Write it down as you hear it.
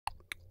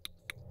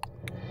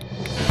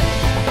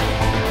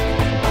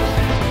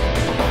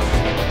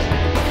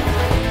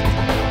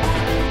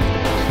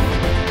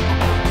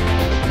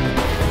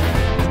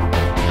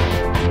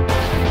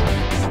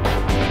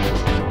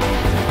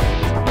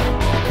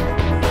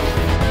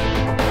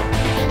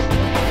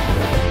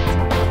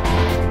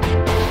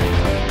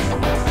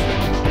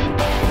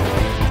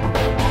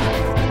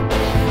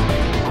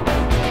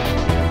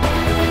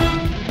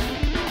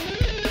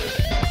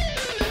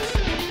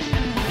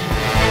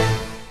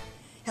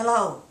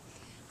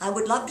I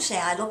would love to say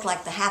I look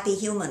like the happy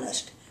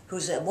humanist,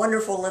 who's a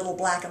wonderful little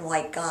black and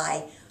white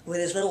guy with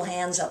his little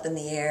hands up in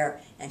the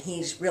air, and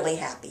he's really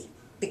happy,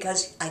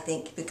 because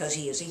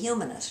he is a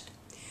humanist.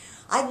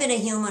 I've been a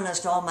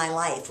humanist all my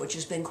life, which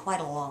has been quite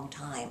a long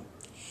time.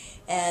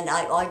 And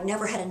I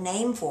never had a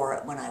name for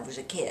it when I was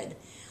a kid.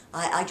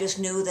 I just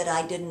knew that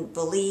I didn't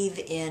believe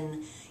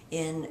in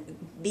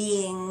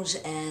beings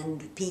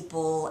and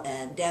people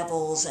and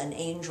devils and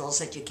angels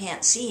that you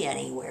can't see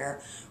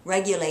anywhere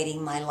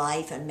regulating my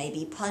life and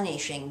maybe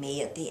punishing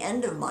me at the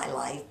end of my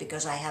life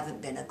because I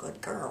haven't been a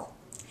good girl.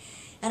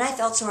 And I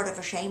felt sort of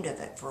ashamed of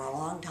it for a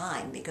long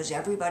time because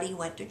everybody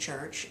went to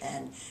church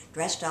and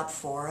dressed up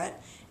for it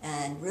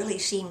and really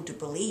seemed to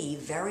believe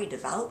very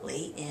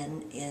devoutly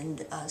in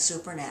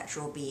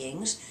supernatural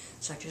beings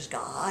such as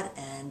God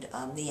and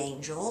the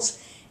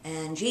angels.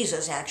 And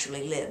Jesus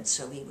actually lived,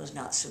 so he was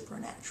not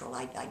supernatural.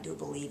 I do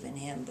believe in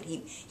him, but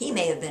he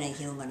may have been a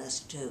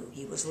humanist too.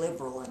 He was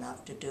liberal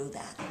enough to do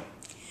that.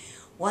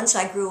 Once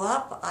I grew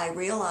up, I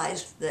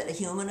realized that a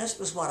humanist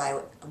was what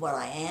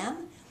I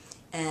am,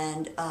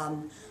 and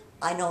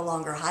I no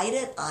longer hide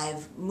it.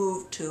 I've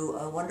moved to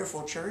a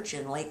wonderful church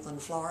in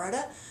Lakeland,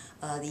 Florida,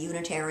 the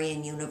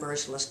Unitarian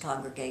Universalist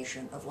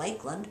Congregation of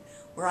Lakeland,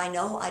 where I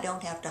know I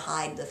don't have to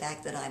hide the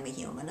fact that I'm a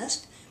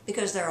humanist,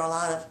 because there are a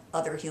lot of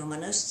other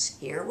humanists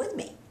here with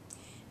me,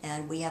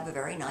 and we have a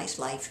very nice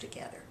life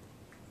together.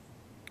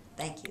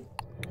 Thank you.